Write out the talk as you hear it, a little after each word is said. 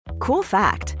Cool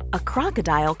fact, a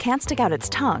crocodile can't stick out its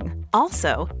tongue.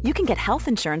 Also, you can get health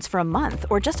insurance for a month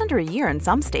or just under a year in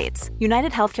some states.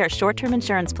 United Healthcare short-term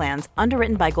insurance plans,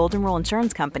 underwritten by Golden Rule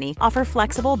Insurance Company, offer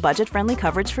flexible, budget-friendly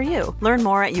coverage for you. Learn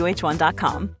more at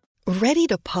uh1.com. Ready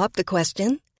to pop the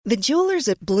question? The jewelers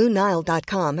at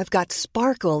BlueNile.com have got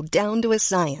sparkle down to a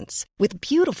science with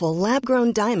beautiful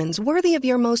lab-grown diamonds worthy of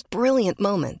your most brilliant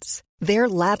moments. Their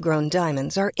lab-grown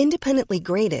diamonds are independently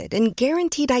graded and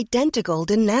guaranteed identical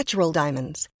to natural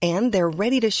diamonds, and they're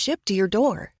ready to ship to your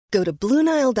door. Go to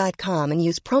BlueNile.com and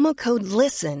use promo code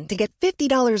LISTEN to get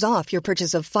 $50 off your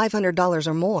purchase of $500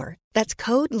 or more. That's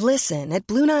code LISTEN at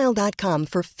BlueNile.com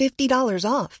for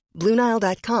 $50 off.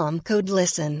 BlueNile.com, code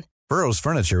LISTEN. Burrow's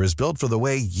furniture is built for the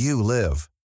way you live.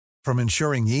 From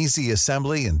ensuring easy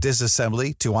assembly and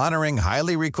disassembly to honoring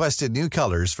highly requested new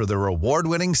colors for their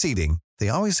award-winning seating, they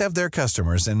always have their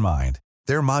customers in mind.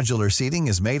 Their modular seating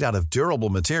is made out of durable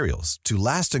materials to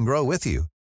last and grow with you.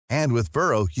 And with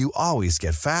Burrow, you always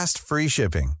get fast, free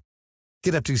shipping.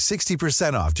 Get up to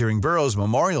 60% off during Burrow's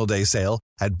Memorial Day sale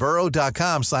at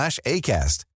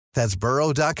burrow.com/ACAST. That's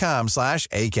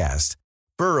burrow.com/ACAST.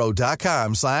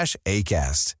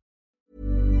 burrow.com/ACAST.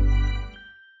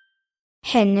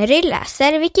 Henry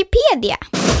läser Wikipedia.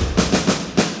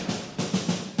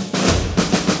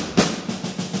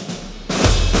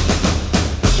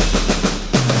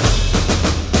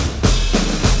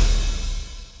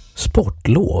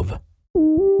 Sportlov.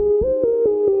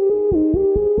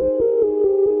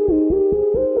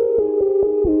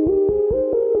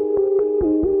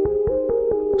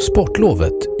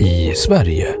 Sportlovet i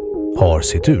Sverige har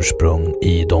sitt ursprung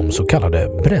i de så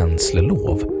kallade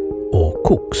bränslelov och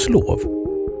kokslov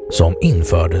som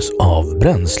infördes av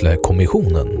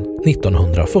Bränslekommissionen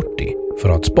 1940 för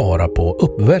att spara på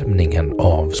uppvärmningen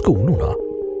av skolorna.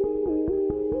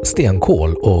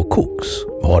 Stenkol och koks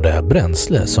var det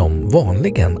bränsle som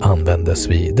vanligen användes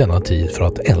vid denna tid för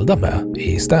att elda med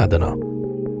i städerna.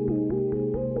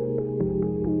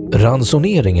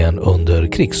 Ransoneringen under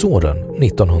krigsåren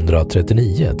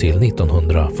 1939 till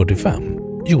 1945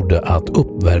 gjorde att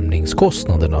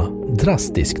uppvärmningskostnaderna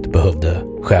drastiskt behövde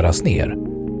skäras ner.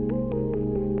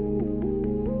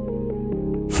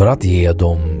 För att ge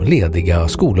de lediga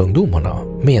skolungdomarna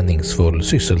meningsfull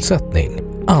sysselsättning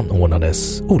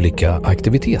anordnades olika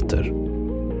aktiviteter.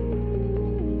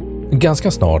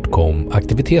 Ganska snart kom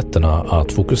aktiviteterna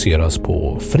att fokuseras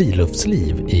på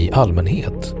friluftsliv i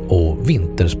allmänhet och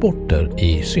vintersporter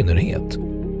i synnerhet.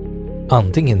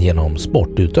 Antingen genom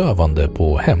sportutövande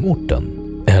på hemorten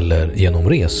eller genom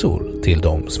resor till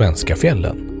de svenska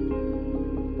fjällen.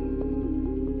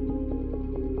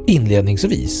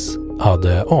 Inledningsvis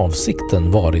hade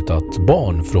avsikten varit att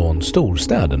barn från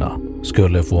storstäderna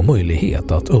skulle få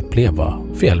möjlighet att uppleva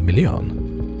fjällmiljön.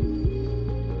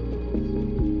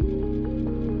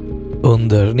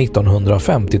 Under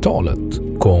 1950-talet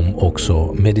kom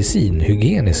också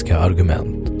medicinhygieniska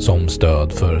argument som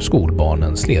stöd för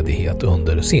skolbarnens ledighet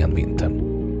under senvintern.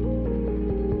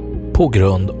 På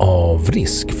grund av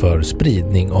risk för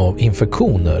spridning av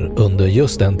infektioner under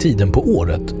just den tiden på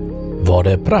året var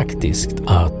det praktiskt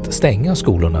att stänga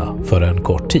skolorna för en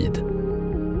kort tid.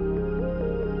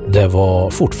 Det var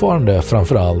fortfarande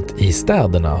framförallt i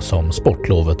städerna som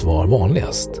sportlovet var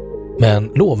vanligast, men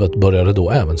lovet började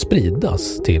då även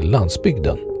spridas till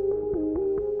landsbygden.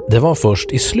 Det var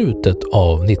först i slutet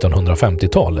av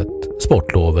 1950-talet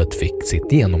sportlovet fick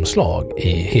sitt genomslag i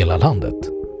hela landet.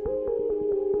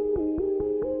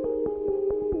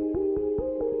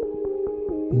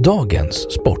 Dagens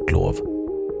sportlov.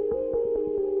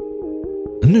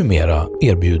 Numera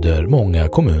erbjuder många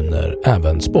kommuner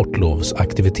även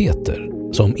sportlovsaktiviteter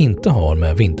som inte har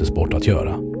med vintersport att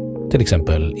göra, till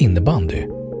exempel innebandy.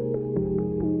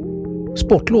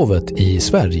 Sportlovet i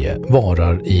Sverige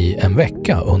varar i en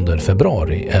vecka under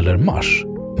februari eller mars,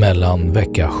 mellan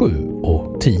vecka 7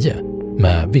 och 10,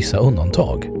 med vissa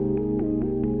undantag.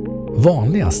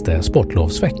 Vanligaste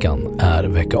sportlovsveckan är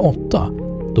vecka 8,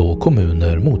 då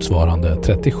kommuner motsvarande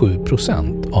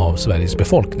 37% av Sveriges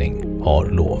befolkning har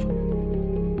lov.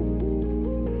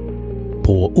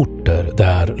 På orter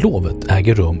där lovet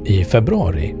äger rum i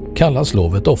februari kallas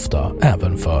lovet ofta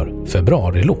även för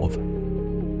februarilov.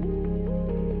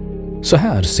 Så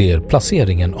här ser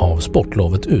placeringen av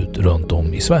sportlovet ut runt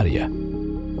om i Sverige.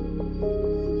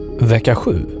 Vecka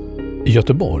 7,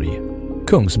 Göteborg,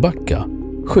 Kungsbacka,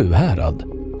 Sjuhärad,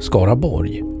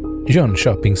 Skaraborg,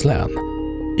 Jönköpings län,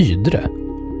 Ydre.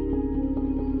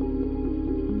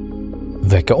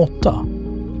 Vecka 8,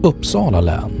 Uppsala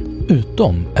län,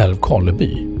 utom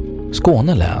Älvkarleby,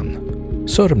 Skåne län,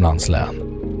 Sörmlands län,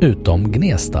 utom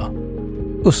Gnesta,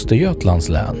 Östergötlands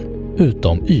län,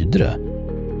 utom Ydre,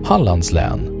 Hallands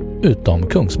län utom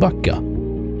Kungsbacka,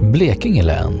 Blekinge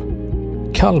län,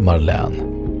 Kalmar län,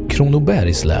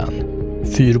 Kronobergs län,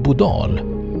 Fyrbodal,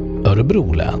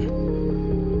 Örebro län.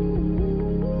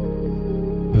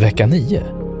 Vecka 9.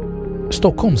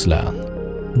 Stockholms län,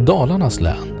 Dalarnas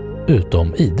län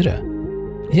utom Idre,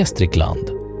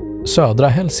 Gästrikland, Södra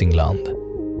Hälsingland,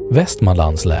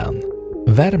 Västmanlands län,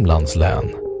 Värmlands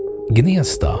län,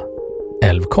 Gnesta,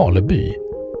 Älvkarleby,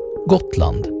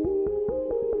 Gotland.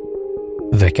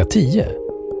 Vecka 10.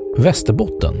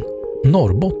 Västerbotten,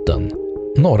 Norrbotten,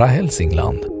 Norra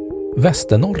Hälsingland,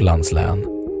 Västernorrlands län,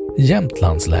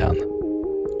 Jämtlands län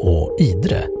och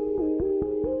Idre.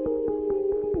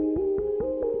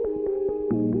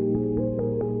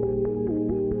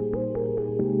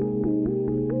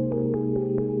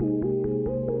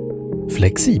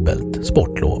 Flexibelt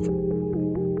sportlov.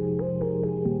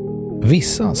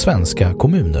 Vissa svenska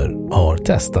kommuner har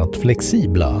testat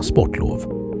flexibla sportlov,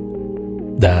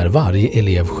 där varje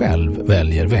elev själv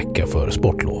väljer vecka för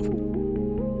sportlov.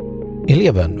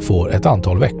 Eleven får ett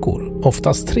antal veckor,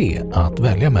 oftast 3, att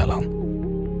välja mellan.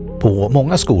 På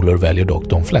många skolor väljer dock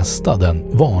de flesta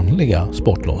den vanliga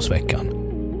sportlovsveckan.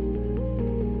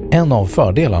 En av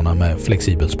fördelarna med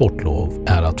flexibelt sportlov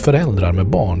är att föräldrar med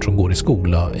barn som går i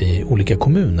skola i olika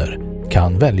kommuner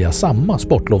kan välja samma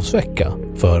sportlovsvecka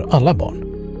för alla barn.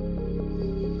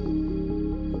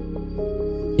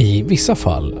 I vissa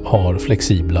fall har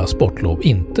flexibla sportlov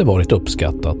inte varit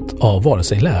uppskattat av vare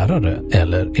sig lärare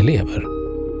eller elever,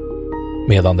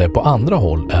 medan det på andra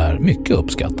håll är mycket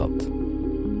uppskattat.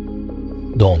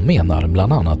 De menar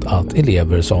bland annat att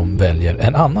elever som väljer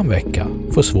en annan vecka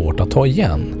får svårt att ta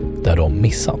igen där de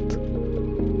missat.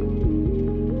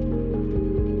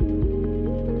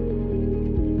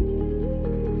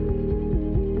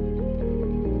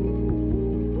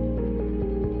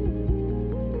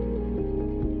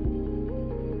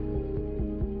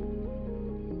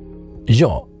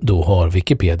 Ja, då har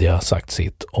Wikipedia sagt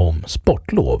sitt om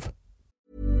sportlov.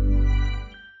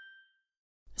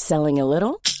 Selling a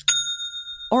little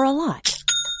or a lot?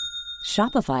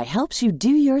 Shopify helps you do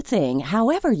your thing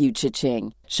however you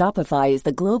cha-ching. Shopify is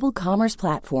the global commerce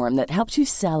platform that helps you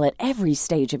sell at every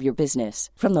stage of your business.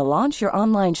 From the launch your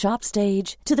online shop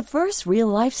stage to the first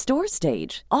real-life store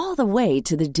stage, all the way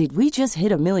to the did we just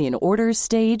hit a million orders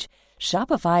stage.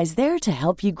 Shopify is there to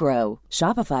help you grow.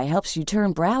 Shopify helps you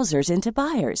turn browsers into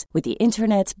buyers with the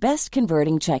internet's best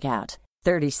converting checkout.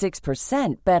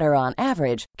 36% better on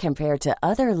average compared to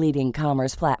other leading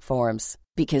commerce platforms.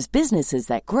 Because businesses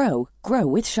that grow, grow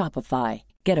with Shopify.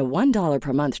 Get a $1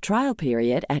 per month trial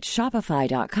period at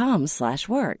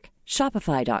shopify.com/work.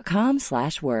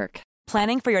 Shopify.com/work.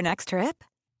 Planning for your next trip?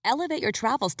 Elevate your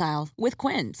travel style with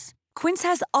Quince. Quince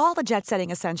has all the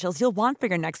jet-setting essentials you'll want for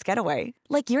your next getaway,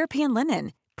 like European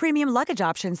linen, premium luggage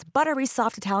options, buttery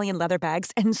soft Italian leather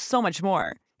bags, and so much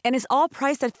more. And is all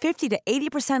priced at 50 to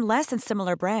 80% less than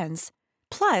similar brands.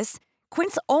 Plus,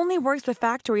 Quince only works with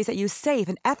factories that use safe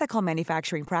and ethical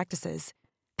manufacturing practices.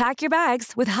 Pack your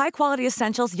bags with high-quality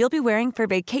essentials you'll be wearing for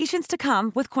vacations to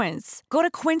come with Quince. Go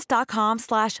to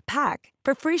quince.com/pack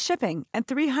for free shipping and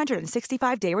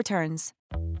 365-day returns.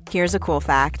 Here's a cool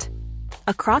fact.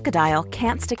 A crocodile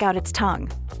can't stick out its tongue.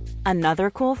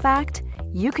 Another cool fact,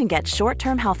 you can get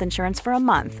short-term health insurance for a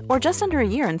month or just under a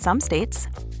year in some states.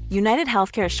 United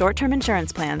Healthcare short-term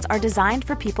insurance plans are designed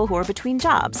for people who are between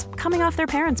jobs, coming off their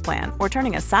parents' plan, or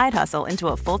turning a side hustle into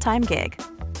a full-time gig.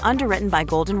 Underwritten by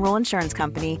Golden Rule Insurance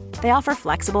Company, they offer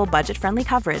flexible, budget-friendly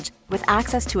coverage with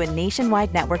access to a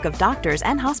nationwide network of doctors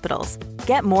and hospitals.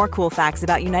 Get more cool facts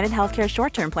about United Healthcare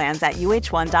short-term plans at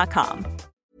uh1.com.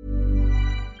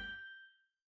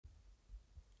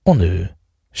 Och nu,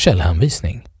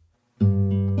 källhänvisning.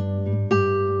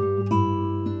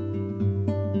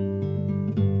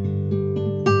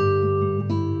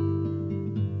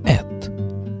 1.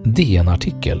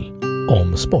 DN-artikel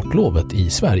om sportlovet i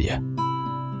Sverige.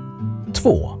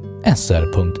 2.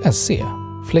 SR.se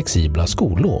Flexibla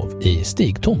skollov i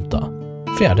Stigtomta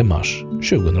 4 mars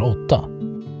 2008.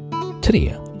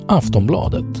 3.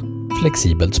 Aftonbladet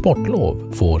Flexibelt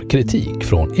sportlov får kritik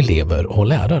från elever och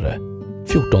lärare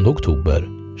 14 oktober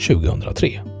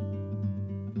 2003.